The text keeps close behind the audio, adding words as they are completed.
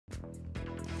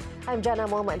I'm Jana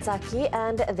Mohammad Zaki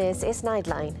and this is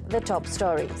Nightline, the top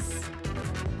stories.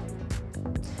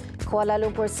 Kuala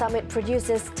Lumpur Summit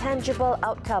produces tangible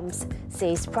outcomes,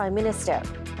 says Prime Minister.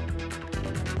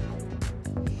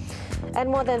 And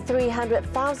more than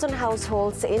 300,000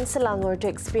 households in Selangor to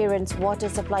experience water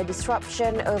supply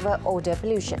disruption over odour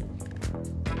pollution.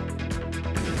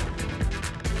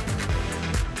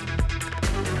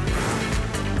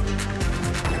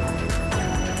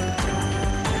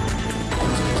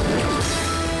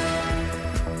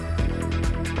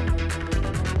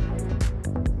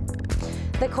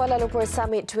 The Kuala Lumpur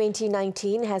Summit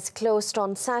 2019 has closed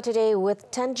on Saturday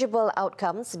with tangible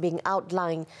outcomes being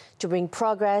outlined to bring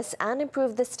progress and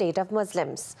improve the state of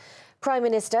Muslims. Prime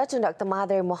Minister Tun Dr.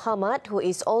 Mahathir Mohamad, who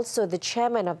is also the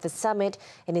chairman of the summit,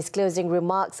 in his closing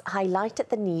remarks highlighted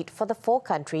the need for the four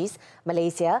countries,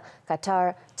 Malaysia,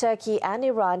 Qatar, Turkey and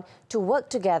Iran, to work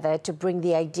together to bring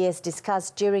the ideas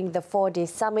discussed during the four-day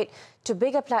summit to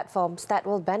bigger platforms that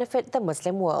will benefit the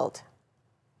Muslim world.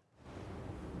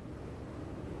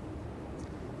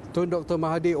 Tun Dr.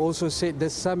 Mahathir also said the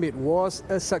summit was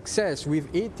a success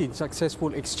with 18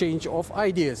 successful exchange of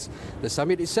ideas. The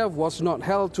summit itself was not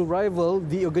held to rival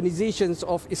the Organizations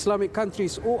of Islamic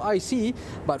Countries OIC,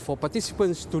 but for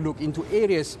participants to look into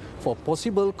areas for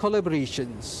possible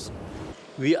collaborations.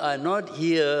 We are not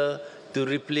here to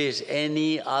replace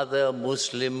any other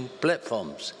Muslim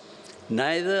platforms.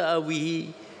 Neither are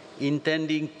we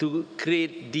intending to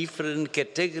create different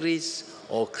categories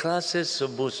or classes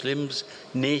of Muslims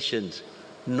nations,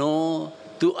 nor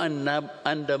to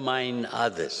undermine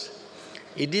others.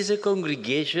 It is a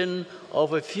congregation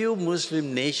of a few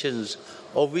Muslim nations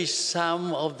of which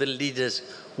some of the leaders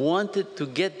wanted to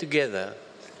get together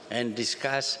and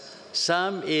discuss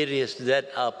some areas that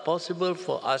are possible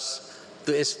for us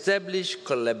to establish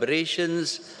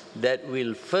collaborations that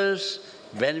will first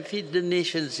benefit the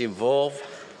nations involved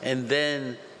and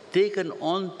then taken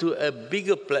on to a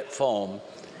bigger platform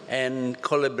and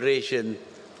collaboration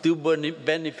to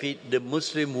benefit the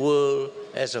Muslim world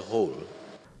as a whole.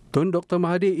 Tun Dr.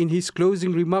 Mahathir, in his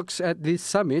closing remarks at this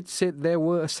summit, said there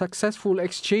were a successful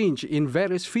exchange in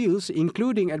various fields,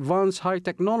 including advanced high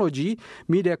technology,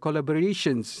 media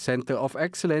collaborations, Centre of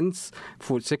Excellence,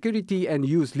 food security and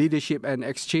youth leadership and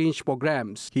exchange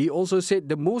programs. He also said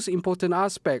the most important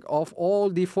aspect of all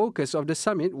the focus of the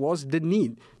summit was the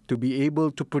need to be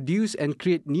able to produce and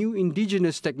create new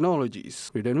indigenous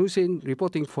technologies. Ridwan Hussein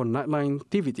reporting for Nightline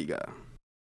TV3.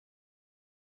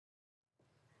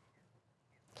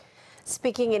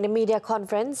 Speaking in a media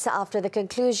conference after the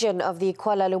conclusion of the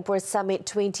Kuala Lumpur Summit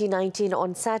 2019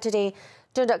 on Saturday,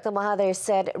 Tun Dr. Mahathir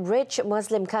said rich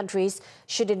Muslim countries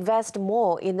should invest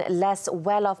more in less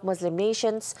well-off Muslim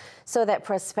nations so that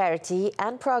prosperity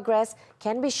and progress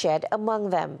can be shared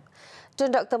among them.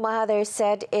 Tun Dr. Mahathir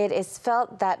said it is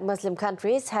felt that Muslim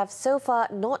countries have so far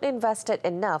not invested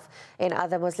enough in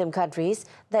other Muslim countries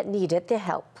that needed their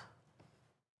help.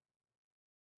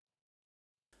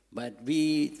 But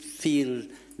we feel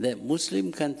that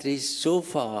Muslim countries so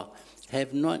far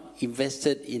have not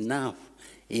invested enough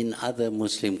in other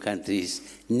Muslim countries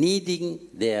needing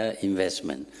their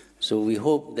investment. So we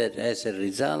hope that as a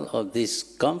result of this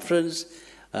conference,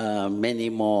 many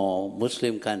more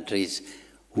Muslim countries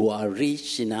who are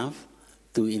rich enough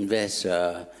to invest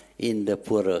in the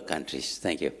poorer countries.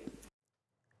 Thank you.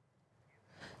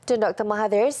 Tun Dr.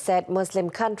 Mahathir said Muslim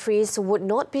countries would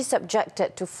not be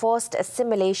subjected to forced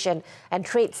assimilation and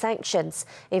trade sanctions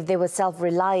if they were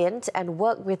self-reliant and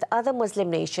work with other Muslim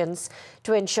nations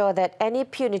to ensure that any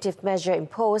punitive measure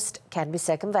imposed can be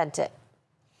circumvented.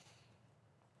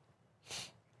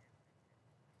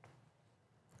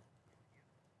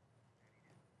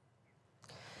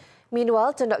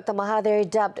 Meanwhile, Tun Dr. Mahathir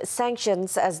dubbed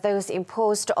sanctions as those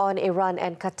imposed on Iran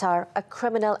and Qatar a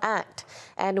criminal act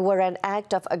and were an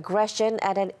act of aggression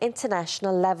at an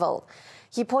international level.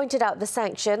 He pointed out the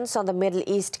sanctions on the Middle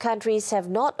East countries have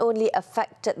not only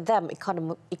affected them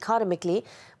economically,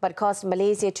 but caused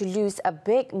Malaysia to lose a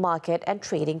big market and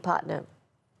trading partner.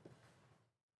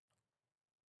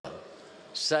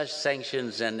 Such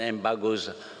sanctions and embargoes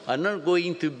are not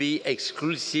going to be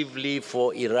exclusively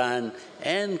for Iran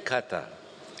and Qatar.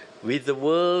 With the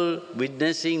world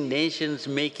witnessing nations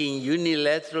making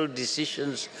unilateral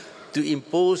decisions to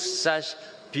impose such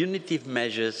punitive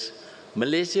measures,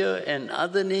 Malaysia and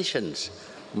other nations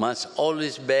must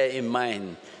always bear in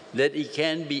mind that it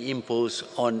can be imposed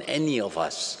on any of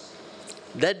us.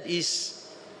 That is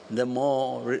the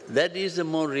more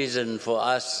reason for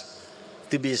us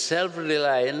to be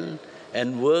self-reliant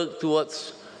and work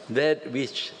towards that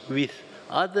with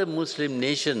other Muslim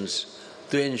nations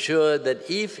to ensure that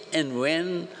if and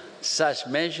when such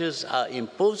measures are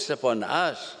imposed upon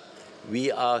us,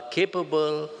 we are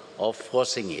capable of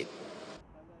forcing it.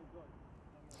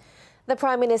 The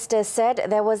Prime Minister said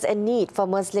there was a need for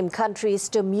Muslim countries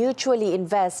to mutually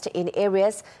invest in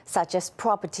areas such as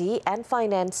property and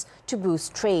finance to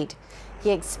boost trade. He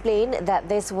explained that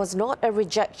this was not a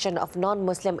rejection of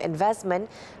non-Muslim investment,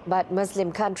 but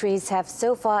Muslim countries have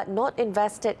so far not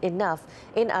invested enough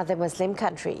in other Muslim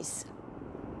countries.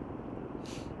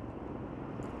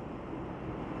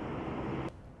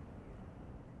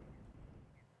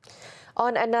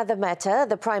 On another matter,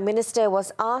 the Prime Minister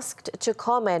was asked to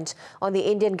comment on the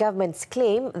Indian government's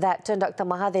claim that Tun Dr.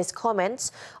 Mahathir's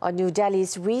comments on New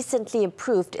Delhi's recently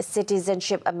approved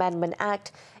Citizenship Amendment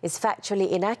Act is factually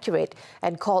inaccurate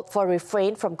and called for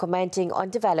refrain from commenting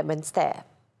on developments there.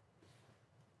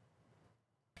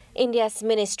 India's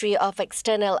Ministry of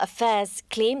External Affairs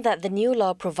claimed that the new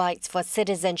law provides for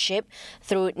citizenship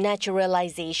through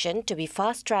naturalization to be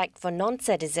fast-tracked for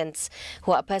non-citizens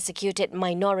who are persecuted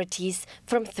minorities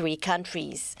from 3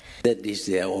 countries. That is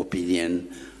their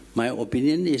opinion. My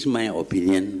opinion is my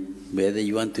opinion. Whether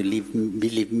you want to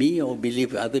believe me or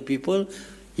believe other people,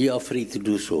 you are free to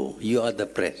do so. You are the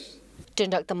press. Tun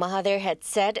Dr. Mahathir had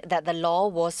said that the law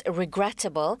was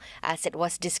regrettable as it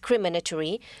was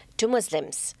discriminatory to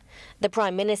Muslims. The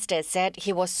Prime Minister said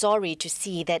he was sorry to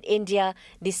see that India,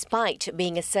 despite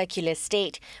being a secular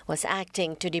state, was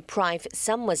acting to deprive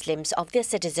some Muslims of their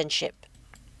citizenship.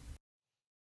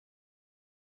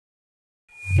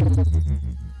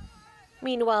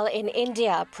 Meanwhile, in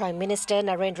India, Prime Minister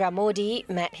Narendra Modi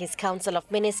met his Council of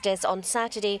Ministers on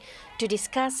Saturday to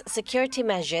discuss security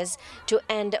measures to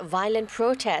end violent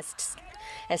protests,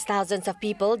 as thousands of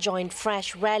people joined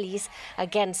fresh rallies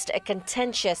against a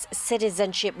contentious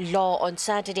citizenship law on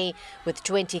Saturday, with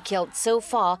 20 killed so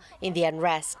far in the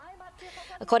unrest.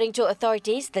 According to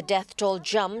authorities, the death toll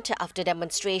jumped after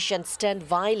demonstrations turned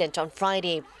violent on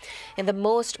Friday in the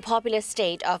most populous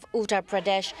state of Uttar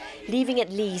Pradesh, leaving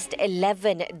at least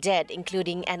 11 dead,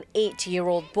 including an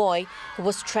 8-year-old boy who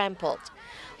was trampled.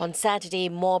 On Saturday,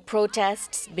 more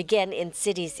protests began in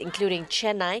cities including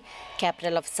Chennai,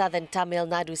 capital of southern Tamil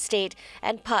Nadu state,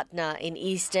 and Patna in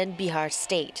eastern Bihar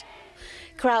state.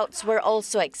 Crowds were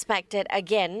also expected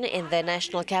again in the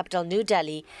national capital, New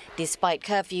Delhi, despite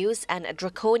curfews and a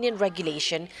draconian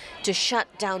regulation to shut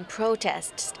down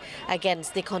protests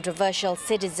against the controversial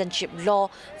citizenship law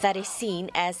that is seen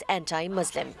as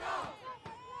anti-Muslim.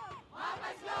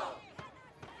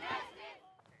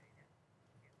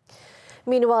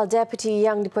 Meanwhile, Deputy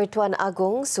Yang di-Pertuan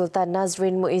Agong Sultan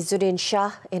Nazrin Muizzuddin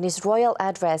Shah, in his royal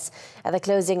address at the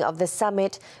closing of the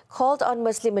summit, called on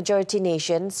Muslim-majority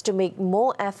nations to make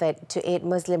more effort to aid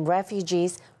Muslim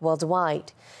refugees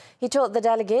worldwide. He told the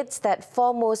delegates that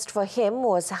foremost for him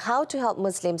was how to help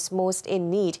Muslims most in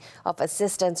need of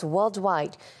assistance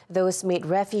worldwide, those made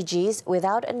refugees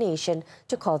without a nation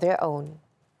to call their own.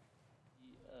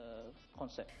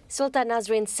 Sultan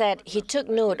Nazrin said he took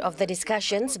note of the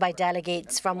discussions by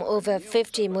delegates from over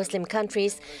 50 Muslim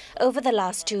countries over the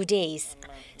last 2 days,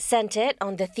 centered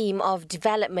on the theme of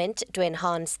development to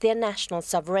enhance their national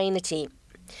sovereignty.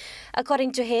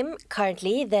 According to him,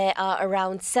 currently there are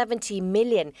around 70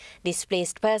 million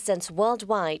displaced persons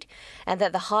worldwide, and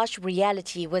that the harsh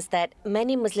reality was that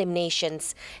many Muslim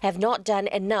nations have not done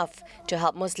enough to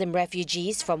help Muslim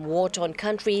refugees from war-torn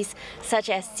countries such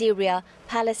as Syria,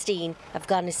 Palestine,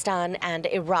 Afghanistan and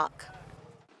Iraq.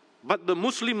 But the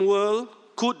Muslim world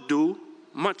could do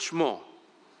much more,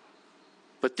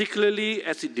 particularly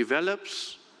as it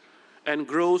develops and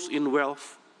grows in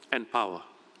wealth and power.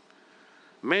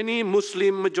 Many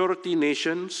Muslim-majority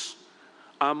nations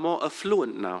are more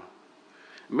affluent now.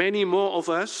 Many more of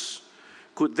us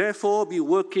could therefore be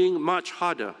working much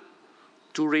harder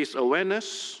to raise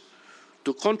awareness,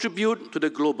 to contribute to the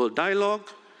global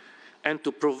dialogue, and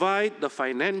to provide the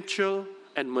financial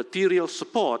and material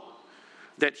support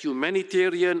that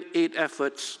humanitarian aid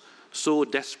efforts so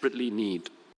desperately need.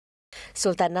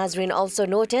 Sultan Nazrin also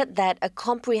noted that a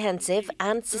comprehensive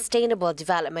and sustainable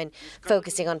development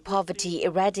focusing on poverty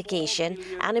eradication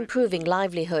and improving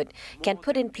livelihood can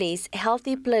put in place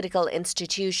healthy political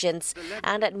institutions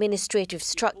and administrative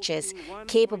structures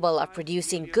capable of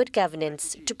producing good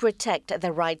governance to protect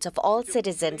the rights of all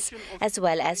citizens as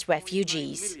well as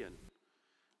refugees.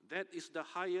 That is the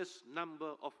highest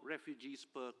number of refugees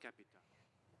per capita.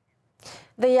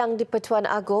 The Yang di-Pertuan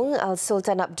Agong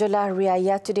Al-Sultan Abdullah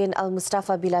Riayatuddin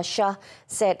Al-Mustafa Billah Shah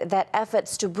said that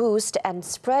efforts to boost and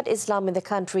spread Islam in the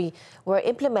country were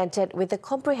implemented with a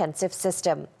comprehensive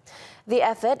system. The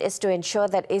effort is to ensure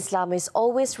that Islam is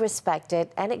always respected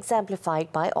and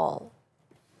exemplified by all.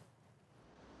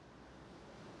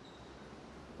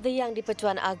 The Yang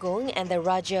di-Pertuan Agong and the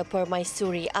Raja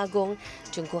Permaisuri Agong,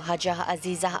 Tunku Hajah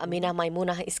Azizah Aminah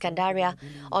Maimunah Iskandaria,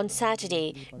 on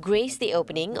Saturday graced the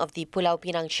opening of the Pulau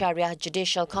Pinang Syariah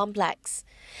Judicial Complex.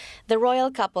 The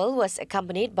royal couple was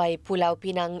accompanied by Pulau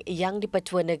Pinang Yang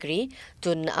di-Pertua Negeri,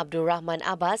 Tun Abdul Rahman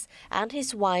Abbas, and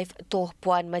his wife Toh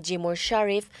Puan Majimur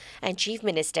Sharif and Chief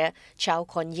Minister Chow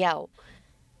Kon Yeow.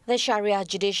 The Sharia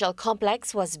Judicial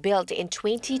Complex was built in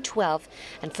 2012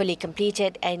 and fully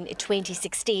completed in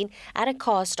 2016 at a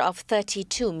cost of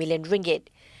 32 million ringgit.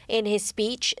 In his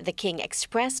speech, the king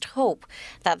expressed hope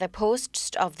that the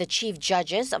posts of the chief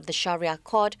judges of the Sharia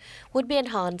court would be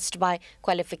enhanced by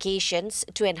qualifications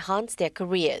to enhance their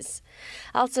careers.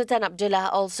 Al-Sultan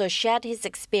Abdullah also shared his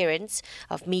experience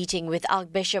of meeting with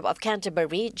Archbishop of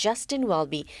Canterbury, Justin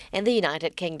Welby, in the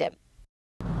United Kingdom.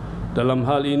 Dalam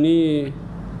hal ini,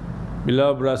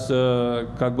 bila berasa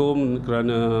kagum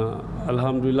kerana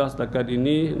alhamdulillah setakat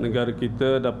ini negara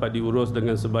kita dapat diurus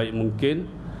dengan sebaik mungkin.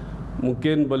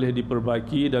 Mungkin boleh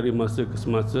diperbaiki dari masa ke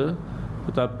semasa,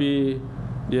 tetapi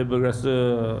dia berasa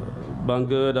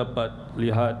bangga dapat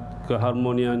lihat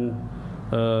keharmonian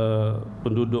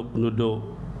penduduk-penduduk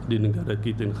di negara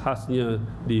kita, khasnya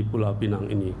di Pulau Pinang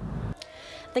ini.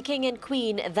 The King and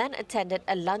Queen then attended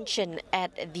a luncheon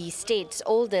at the state's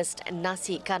oldest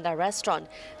nasi kandar restaurant,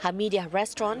 Hamidiah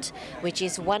Restaurant, which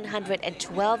is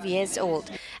 112 years old,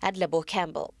 at Lebo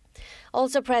Campbell.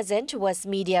 Also present was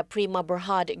Media Prima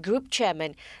Berhad Group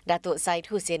Chairman Datuk Said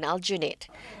Hussein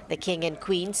Al-Junaid. The King and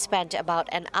Queen spent about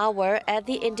an hour at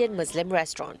the Indian Muslim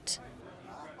restaurant.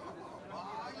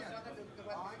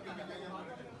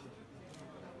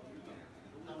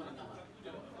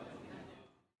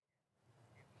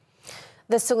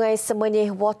 The Sungai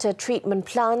Semenyih water treatment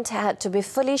plant had to be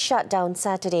fully shut down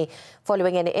Saturday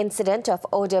following an incident of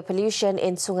odour pollution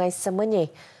in Sungai Semenyih,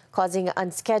 causing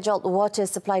unscheduled water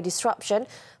supply disruption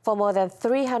for more than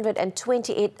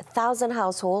 328,000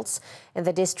 households in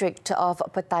the district of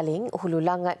Petaling, Hulu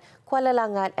Langat, Kuala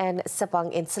Langat and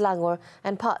Sepang in Selangor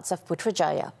and parts of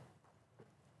Putrajaya.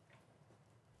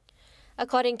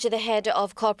 According to the head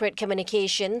of corporate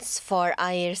communications for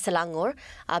Air Selangor,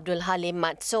 Abdul Halim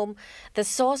Matsom, the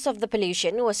source of the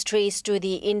pollution was traced to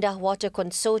the Indah Water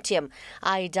Consortium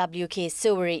IWK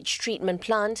sewerage treatment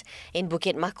plant in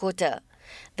Bukit Mahkota.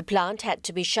 The plant had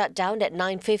to be shut down at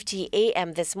 9:50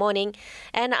 a.m. this morning,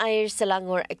 and Air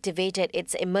Selangor activated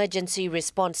its emergency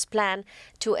response plan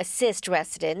to assist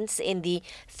residents in the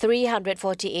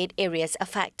 348 areas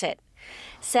affected.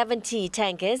 70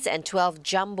 tankers and 12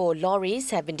 jumbo lorries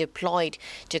have been deployed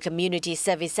to community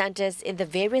service centres in the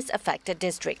various affected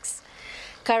districts.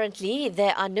 Currently,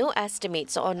 there are no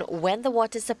estimates on when the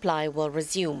water supply will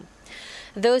resume.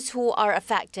 Those who are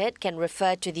affected can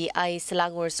refer to the Air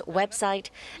Selangor's website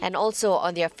and also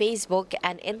on their Facebook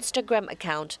and Instagram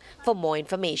account for more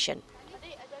information.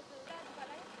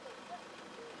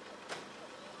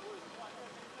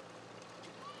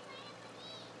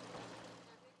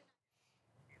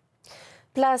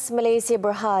 Plus, Malaysia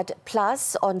Berhad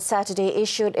Plus on Saturday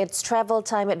issued its travel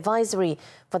time advisory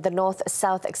for the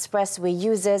North-South Expressway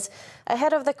users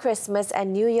ahead of the Christmas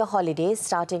and New Year holidays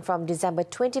starting from December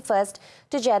 21st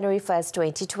to January 1st,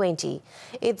 2020.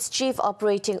 Its Chief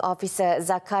Operating Officer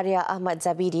Zakaria Ahmad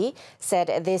Zabidi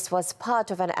said this was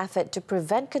part of an effort to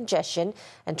prevent congestion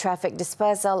and traffic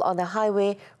dispersal on the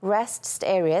highway rest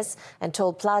areas and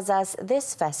toll plazas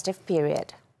this festive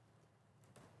period.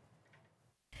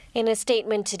 In a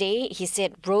statement today, he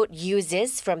said road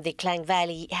users from the Klang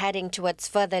Valley heading towards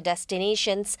further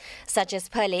destinations such as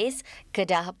Perlis,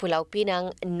 Kedah, Pulau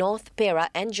Pinang, North Perak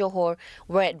and Johor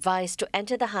were advised to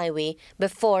enter the highway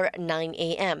before 9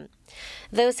 a.m.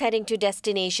 Those heading to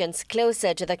destinations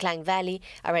closer to the Klang Valley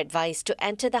are advised to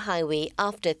enter the highway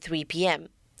after 3 p.m.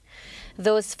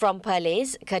 Those from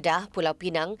Perlis, Kedah, Pulau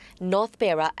Pinang, North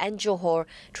Perak and Johor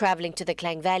travelling to the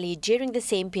Klang Valley during the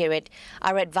same period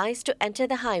are advised to enter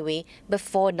the highway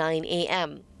before 9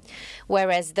 a.m.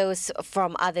 Whereas those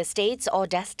from other states or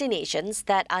destinations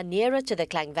that are nearer to the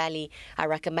Klang Valley are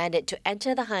recommended to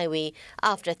enter the highway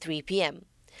after 3 p.m.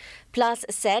 Plus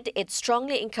said it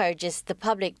strongly encourages the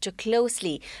public to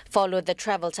closely follow the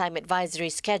travel time advisory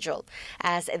schedule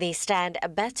as they stand a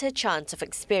better chance of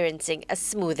experiencing a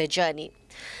smoother journey.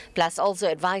 Plus also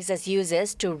advises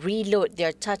users to reload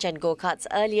their touch-and-go cards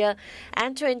earlier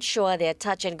and to ensure their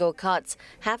touch-and-go cards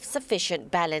have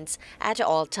sufficient balance at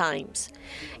all times.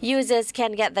 Users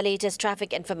can get the latest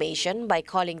traffic information by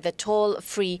calling the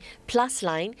toll-free Plus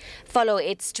line, follow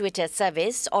its Twitter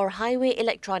service or highway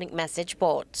electronic message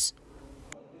boards.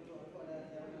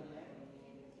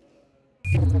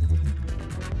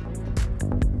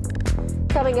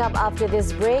 Coming up after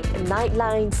this break,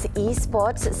 Nightline's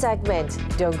esports segment.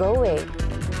 Don't go away.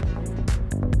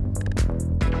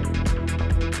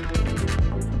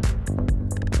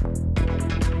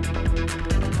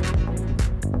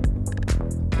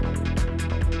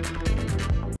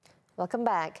 Welcome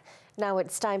back. Now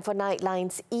it's time for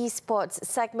Nightline's esports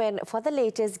segment for the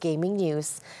latest gaming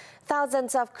news.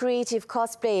 Thousands of creative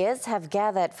cosplayers have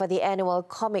gathered for the annual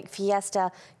Comic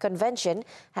Fiesta convention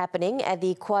happening at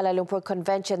the Kuala Lumpur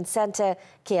Convention Centre,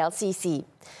 KLCC.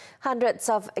 Hundreds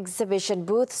of exhibition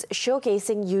booths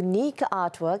showcasing unique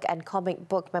artwork and comic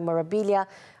book memorabilia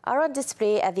are on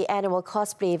display at the annual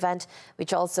cosplay event,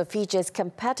 which also features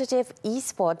competitive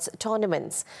esports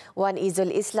tournaments. Wan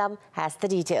Izul Islam has the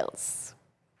details.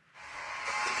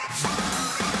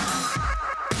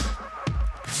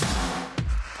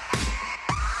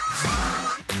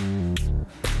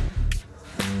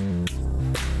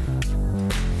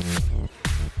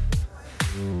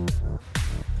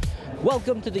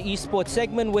 Welcome to the esports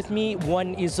segment with me,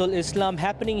 Wan Izul Islam.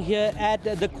 Happening here at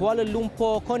the Kuala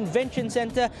Lumpur Convention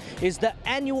Centre is the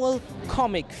annual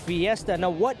Comic Fiesta. Now,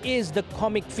 what is the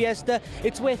Comic Fiesta?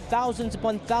 It's where thousands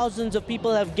upon thousands of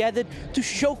people have gathered to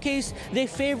showcase their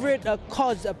favorite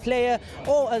cosplayer,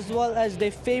 or as well as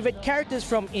their favorite characters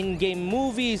from in-game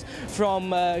movies, from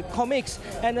comics,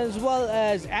 and as well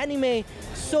as anime.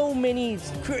 So many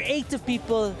creative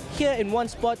people here in one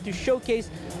spot to showcase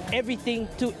everything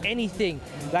to anything.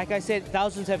 Like I said,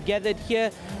 thousands have gathered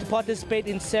here to participate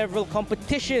in several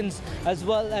competitions, as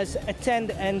well as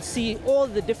attend and see all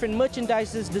the different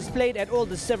merchandises displayed at all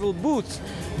the several booths.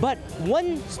 But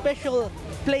one special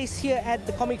place here at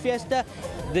the Comic Fiesta,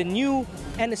 the new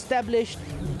and established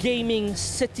Gaming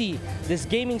City. This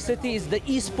Gaming City is the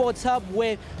esports hub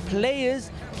where players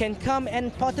can come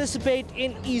and participate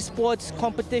in esports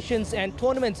competitions and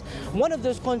tournaments. One of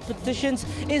those competitions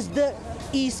is the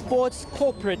Esports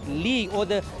Corporate League, or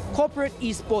the Corporate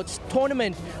Esports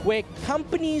Tournament, where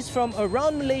companies from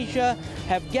around Malaysia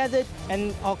have gathered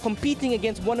and are competing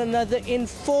against one another in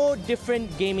 4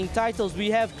 different gaming titles.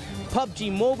 We have PUBG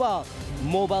Mobile,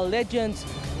 Mobile Legends,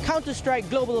 Counter-Strike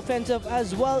Global Offensive,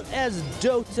 as well as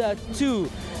Dota 2.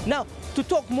 Now, to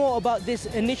talk more about this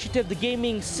initiative, the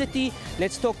Gaming City,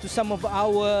 let's talk to some of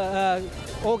our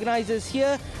organizers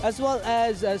here, as well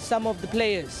as some of the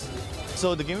players.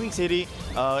 So the Gaming City,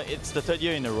 it's the 3rd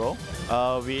year in a row.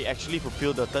 We actually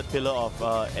fulfilled the 3rd pillar of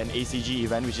an ACG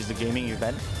event, which is the gaming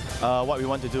event. What we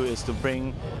want to do is to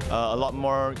bring a lot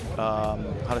more,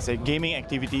 gaming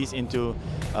activities into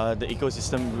the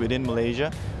ecosystem within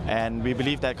Malaysia. And we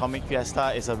believe that Comic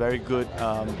Fiesta is a very good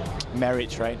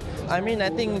marriage, right? I mean, I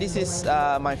think this is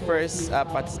my first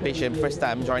participation, first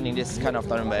time joining this kind of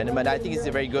tournament. But I think it's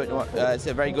a very good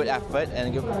effort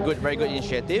and very good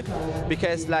initiative.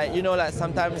 Because, like, you know, like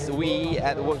sometimes we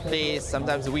at the workplace,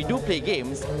 sometimes we do play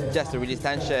games just to release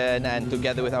tension and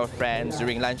together with our friends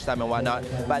during lunchtime and whatnot.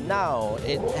 But now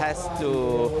it has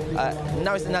to,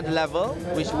 now it's another level,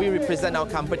 which we represent our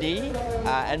company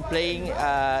and playing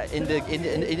in the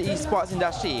esports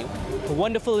industry. A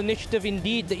wonderful initiative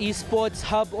indeed, the esports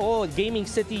hub or gaming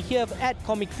city here at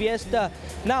Comic Fiesta.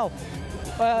 Now,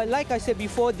 like I said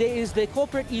before, there is the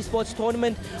corporate esports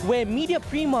tournament where Media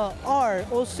Prima are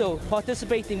also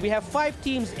participating. We have 5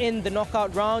 teams in the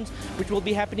knockout rounds, which will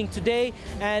be happening today,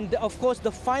 and of course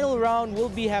the final round will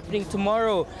be happening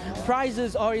tomorrow.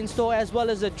 Prizes are in store, as well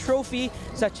as a trophy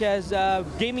such as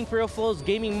gaming peripherals,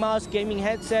 gaming mouse, gaming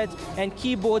headsets, and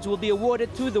keyboards will be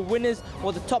awarded to the winners,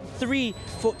 or the top 3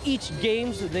 for each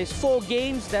game. So there's 4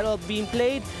 games that are being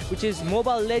played, which is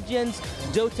Mobile Legends,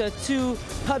 Dota 2,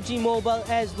 PUBG Mobile,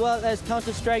 as well as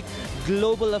Counter-Strike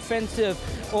Global Offensive.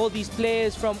 All these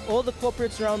players from all the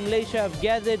corporates around Malaysia have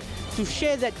gathered to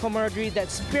share that camaraderie, that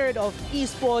spirit of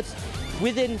esports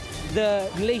within the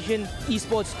Malaysian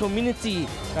esports community.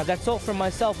 Now, that's all from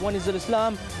myself, Wan Izul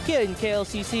Islam, here in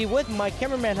KLCC with my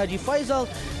cameraman Haji Faisal.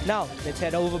 Now, let's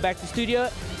head over back to studio.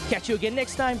 Catch you again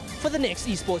next time for the next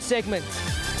esports segment.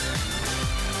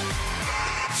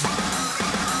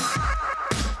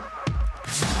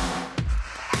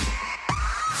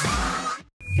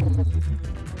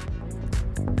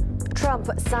 Trump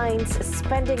signs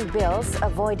spending bills,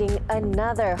 avoiding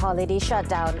another holiday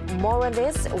shutdown. More on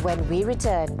this when we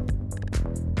return.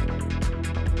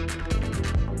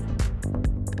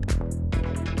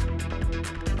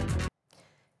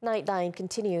 Nightline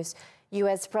continues.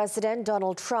 U.S. President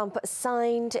Donald Trump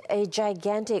signed a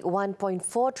gigantic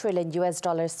 $1.4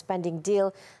 trillion spending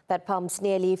deal that pumps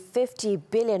nearly $50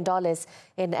 billion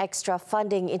in extra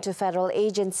funding into federal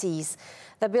agencies.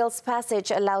 The bill's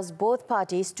passage allows both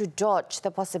parties to dodge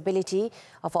the possibility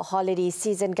of a holiday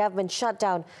season government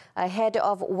shutdown ahead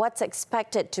of what's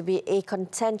expected to be a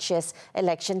contentious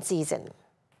election season.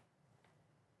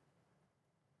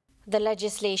 The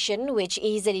legislation, which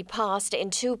easily passed in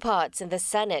two parts in the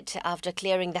Senate after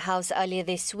clearing the House earlier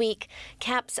this week,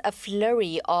 caps a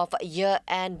flurry of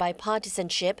year-end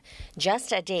bipartisanship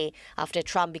just a day after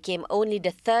Trump became only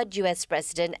the third U.S.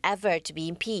 president ever to be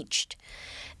impeached.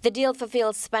 The deal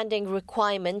fulfills spending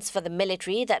requirements for the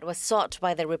military that was sought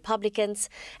by the Republicans,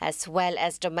 as well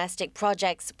as domestic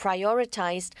projects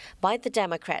prioritized by the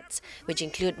Democrats, which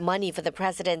include money for the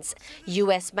president's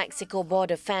U.S.-Mexico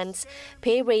border fence,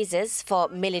 pay raises for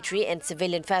military and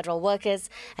civilian federal workers,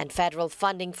 and federal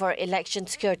funding for election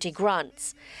security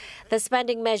grants. The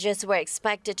spending measures were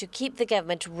expected to keep the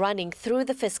government running through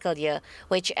the fiscal year,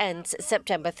 which ends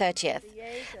September 30th.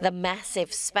 The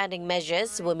massive spending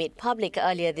measures were made public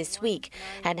earlier this week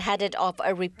and headed off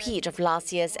a repeat of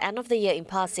last year's end-of-the-year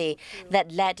impasse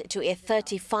that led to a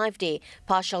 35-day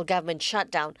partial government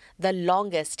shutdown, the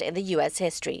longest in the U.S.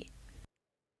 history.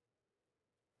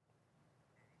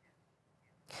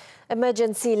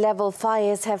 Emergency-level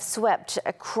fires have swept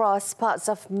across parts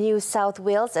of New South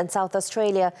Wales and South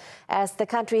Australia as the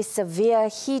country's severe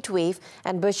heatwave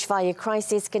and bushfire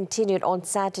crisis continued on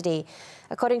Saturday.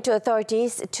 According to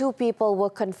authorities, 2 people were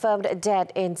confirmed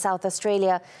dead in South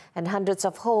Australia and hundreds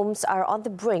of homes are on the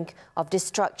brink of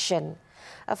destruction.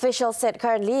 Officials said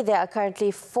there are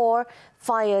currently 4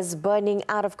 fires burning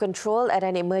out of control at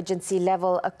an emergency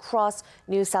level across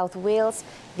New South Wales.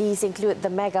 These include the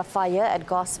mega fire at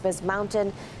Gospers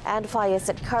Mountain and fires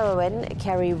at Currowan,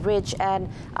 Kerry Ridge and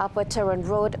Upper Turon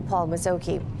Road,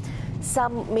 Palmer's-Oakey.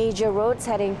 Some major roads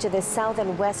heading to the south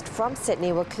and west from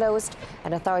Sydney were closed,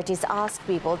 and authorities asked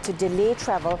people to delay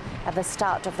travel at the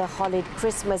start of the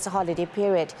Christmas holiday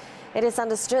period. It is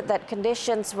understood that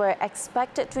conditions were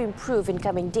expected to improve in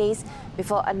coming days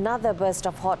before another burst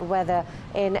of hot weather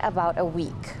in about a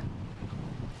week.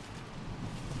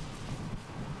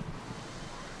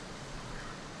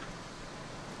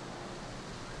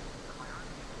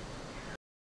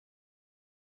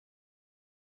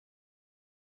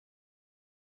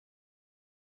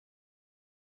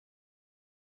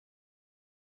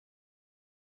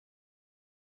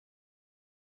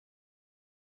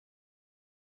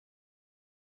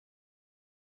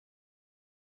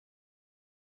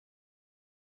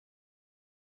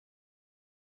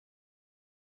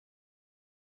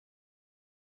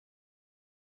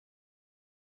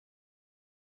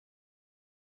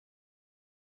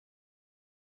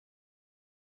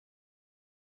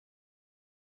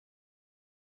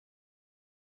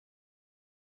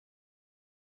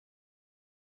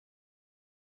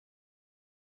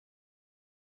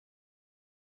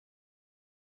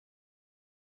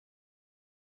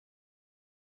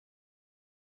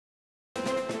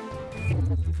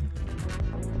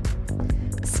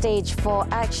 Stage 4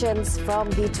 actions from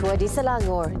the Tour de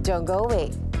Selangor. Don't go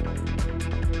away.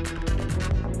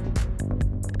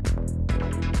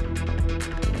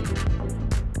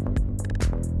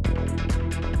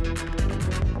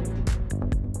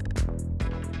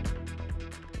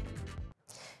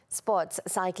 Sports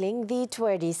cycling, the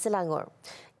Tour de Selangor.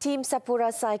 Team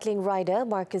Sapura cycling rider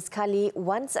Marcus Cully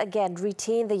once again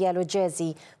retained the yellow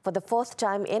jersey for the 4th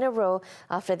time in a row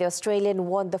after the Australian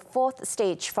won the 4th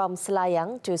stage from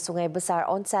Selayang to Sungai Besar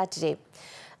on Saturday.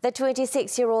 The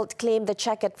 26-year-old claimed the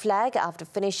checkered flag after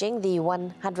finishing the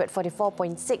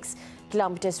 144.6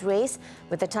 kilometers race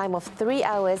with a time of 3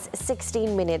 hours,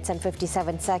 16 minutes and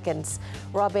 57 seconds.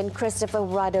 Robin Christopher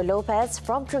Rado Lopez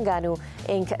from Terengganu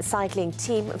Inc. cycling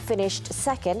team finished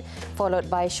 2nd, followed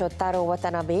by Shotaro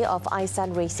Watanabe of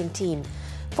Aisan Racing Team.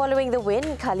 Following the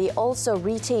win, Cully also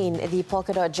retained the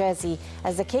polka dot jersey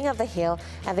as the King of the Hill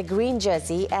and the green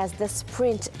jersey as the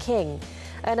Sprint King.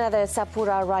 Another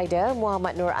Sapura rider,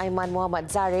 Muhammad Nur Aiman Muhammad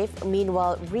Zarif,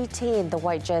 meanwhile retained the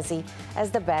white jersey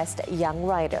as the best young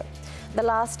rider. The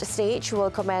last stage will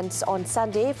commence on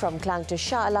Sunday from Klang to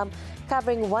Shah Alam,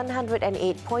 covering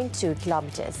 108.2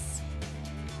 kilometers.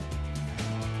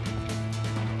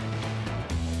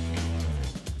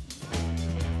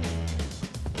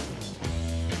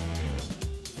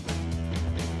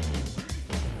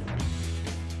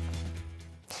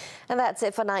 And that's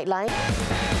it for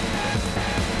Nightline.